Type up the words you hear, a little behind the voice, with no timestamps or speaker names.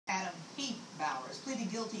Bowers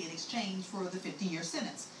pleaded guilty in exchange for the 50-year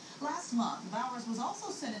sentence. Last month, Bowers was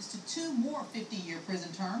also sentenced to 2 more 50-year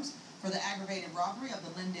prison terms for the aggravated robbery of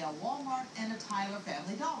the Lindale Walmart and a Tyler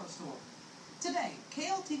Family Dollar store. Today,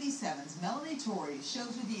 KLTV7's Melanie Torrey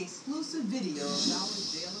shows you the exclusive video of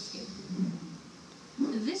Bowers' jail escape.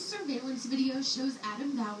 This surveillance video shows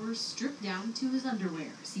Adam Bowers stripped down to his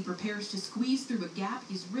underwear as he prepares to squeeze through a gap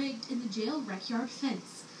he's rigged in the jail rec-yard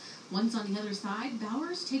fence. Once on the other side,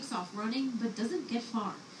 Bowers takes off running but doesn't get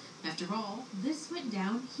far. After all, this went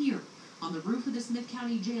down here, on the roof of the Smith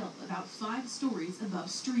County Jail, about 5 stories above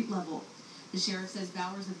street level. The sheriff says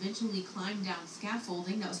Bowers eventually climbed down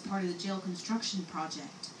scaffolding that was part of the jail construction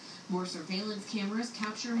project. More surveillance cameras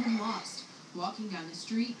capture him lost, walking down the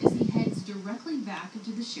street as he heads directly back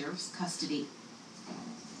into the sheriff's custody.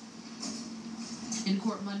 In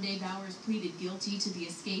court Monday, Bowers pleaded guilty to the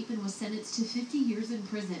escape and was sentenced to 50 years in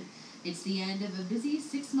prison. It's the end of a busy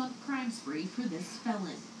 6-month crime spree for this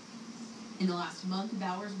felon. In the last month,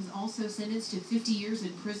 Bowers was also sentenced to 50 years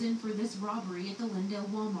in prison for this robbery at the Lindale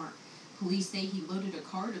Walmart. Police say he loaded a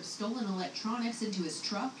cart of stolen electronics into his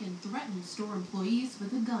truck and threatened store employees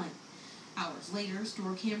with a gun. Hours later,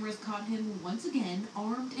 store cameras caught him once again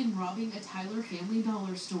armed and robbing a Tyler Family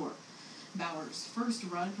Dollar store. Bowers' first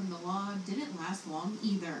run from the law didn't last long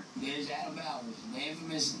either. There's Adam Bowers, the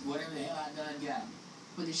infamous whatever the hell I done got.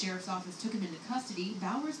 When the sheriff's office took him into custody,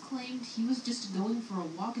 Bowers claimed he was just going for a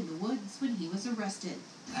walk in the woods when he was arrested.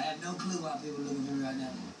 I have no clue why people are looking for me right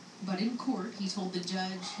now. But in court, he told the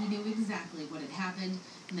judge he knew exactly what had happened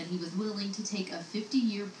and that he was willing to take a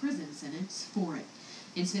 50-year prison sentence for it.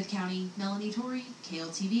 In Smith County, Melanie Torrey,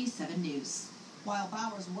 KLTV 7 News. While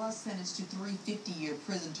Bowers was sentenced to 3 50-year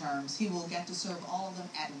prison terms, he will get to serve all of them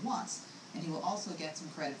at once, and he will also get some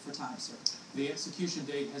credit for time served. The execution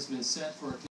date has been set for